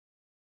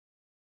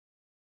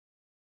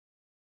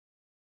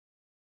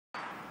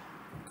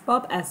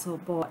Bob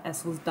Essl bought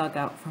Essl's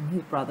Dugout from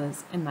his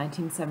brothers in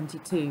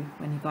 1972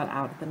 when he got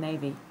out of the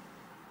Navy.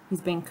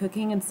 He's been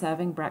cooking and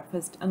serving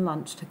breakfast and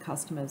lunch to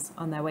customers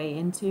on their way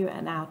into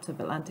and out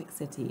of Atlantic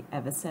City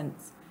ever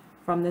since,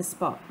 from this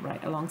spot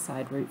right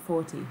alongside Route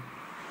 40.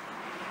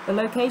 The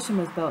location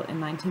was built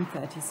in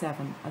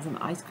 1937 as an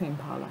ice cream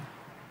parlor.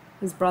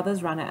 His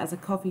brothers ran it as a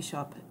coffee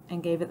shop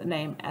and gave it the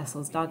name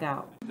Essl's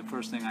Dugout. The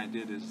first thing I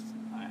did is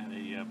I had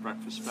a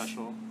breakfast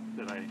special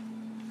that I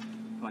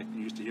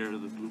used to hear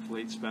the Blue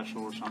Plate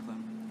special or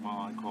something. Well,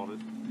 I called it,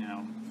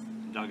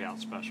 Dugout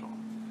special.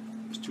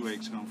 It was 2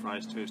 eggs, home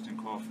fries, toast,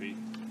 and coffee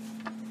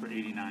for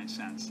 89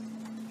 cents.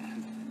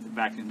 And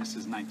back in, this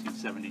is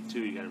 1972,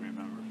 you got to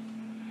remember.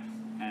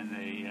 And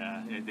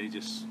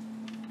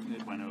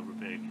it went over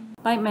big.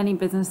 Like many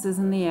businesses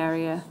in the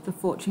area, the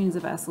fortunes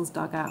of Essl's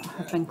Dugout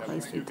have been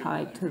closely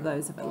tied to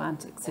those of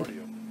Atlantic City.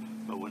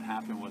 But what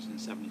happened was in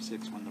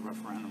 '76, when the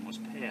referendum was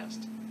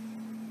passed,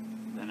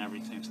 then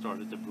everything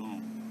started to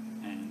boom.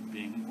 And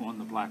being on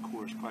the Black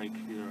Horse Pike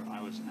here,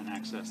 I was in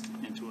access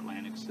into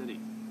Atlantic City.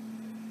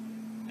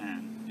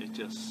 And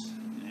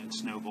it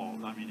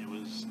snowballed. I mean, it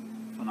was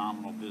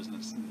phenomenal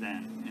business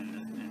then,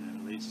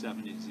 in the late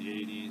 70s, the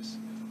 80s,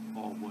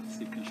 all with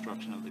the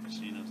construction of the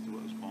casinos to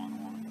what was going on.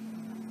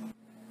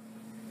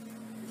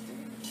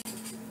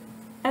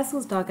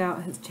 Essl's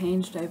Dugout has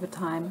changed over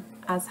time,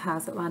 as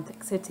has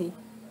Atlantic City.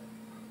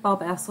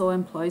 Bob Essl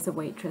employs a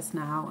waitress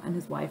now, and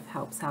his wife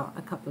helps out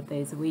a couple of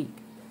days a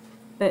week.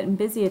 But in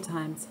busier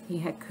times, he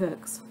had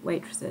cooks,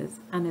 waitresses,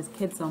 and his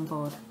kids on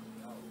board.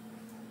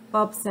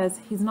 Bob says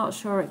he's not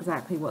sure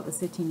exactly what the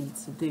city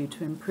needs to do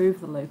to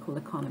improve the local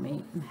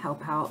economy and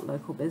help out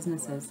local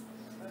businesses,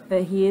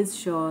 but he is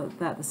sure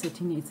that the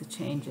city needs to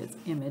change its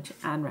image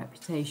and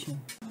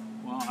reputation.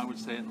 Well, I would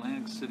say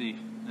Atlantic City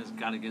has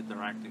got to get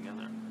their act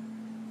together.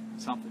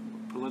 Something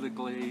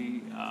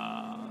politically,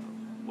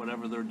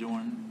 whatever they're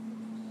doing,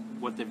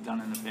 what they've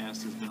done in the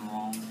past has been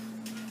wrong,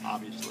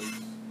 obviously.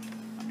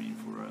 I mean,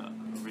 for a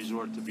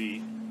resort to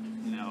be,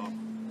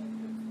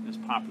 as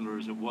popular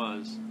as it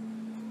was,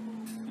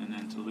 and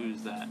then to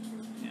lose that,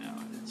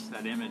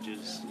 that image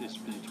it's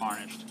been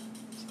tarnished.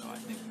 So I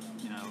think,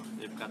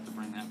 they've got to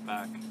bring that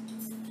back.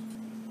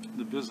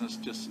 The business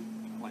just,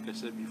 like I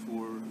said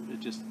before, it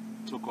just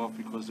took off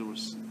because there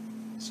was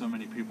so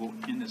many people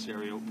in this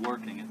area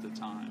working at the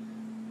time.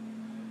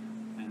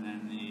 And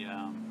then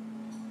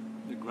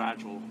the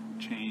gradual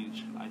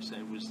change, I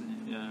say, was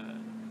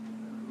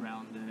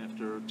around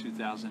after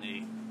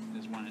 2008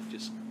 is when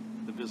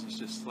the business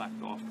just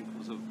slacked off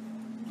because of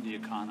the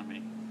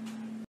economy.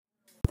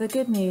 The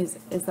good news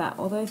is that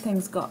although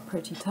things got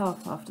pretty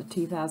tough after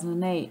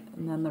 2008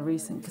 and then the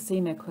recent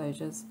casino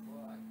closures,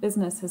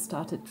 business has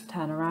started to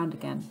turn around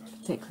again,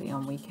 particularly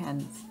on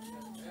weekends.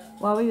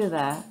 While we were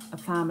there, a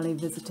family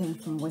visiting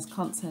from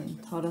Wisconsin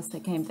told us they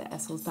came to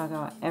Essl's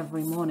Dugout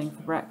every morning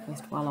for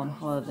breakfast while on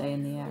holiday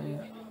in the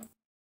area.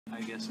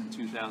 I guess in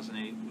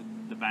 2008,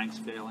 with the banks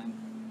failing,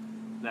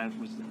 that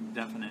was a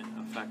definite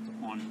effect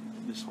on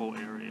this whole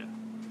area.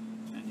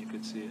 And you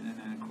could see it. And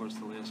then, of course,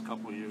 the last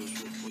couple of years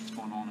with what's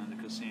going on in the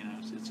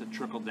casinos, it's a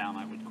trickle down,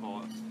 I would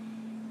call it.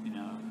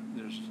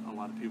 There's a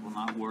lot of people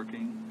not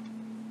working.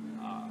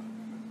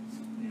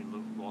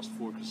 You lost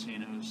 4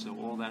 casinos, so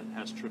all that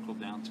has trickled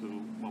down to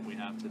what we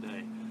have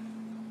today.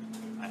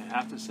 I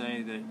have to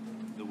say that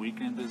the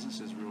weekend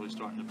business is really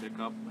starting to pick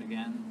up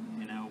again.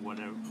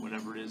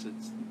 Whatever it is,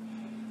 it's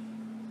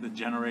the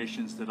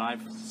generations that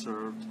I've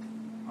served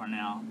are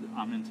now,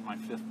 I'm into my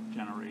 5th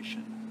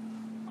generation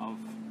of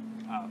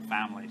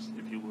families,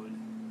 if you would,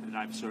 that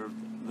I've served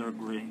their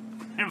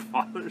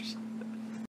grandfathers.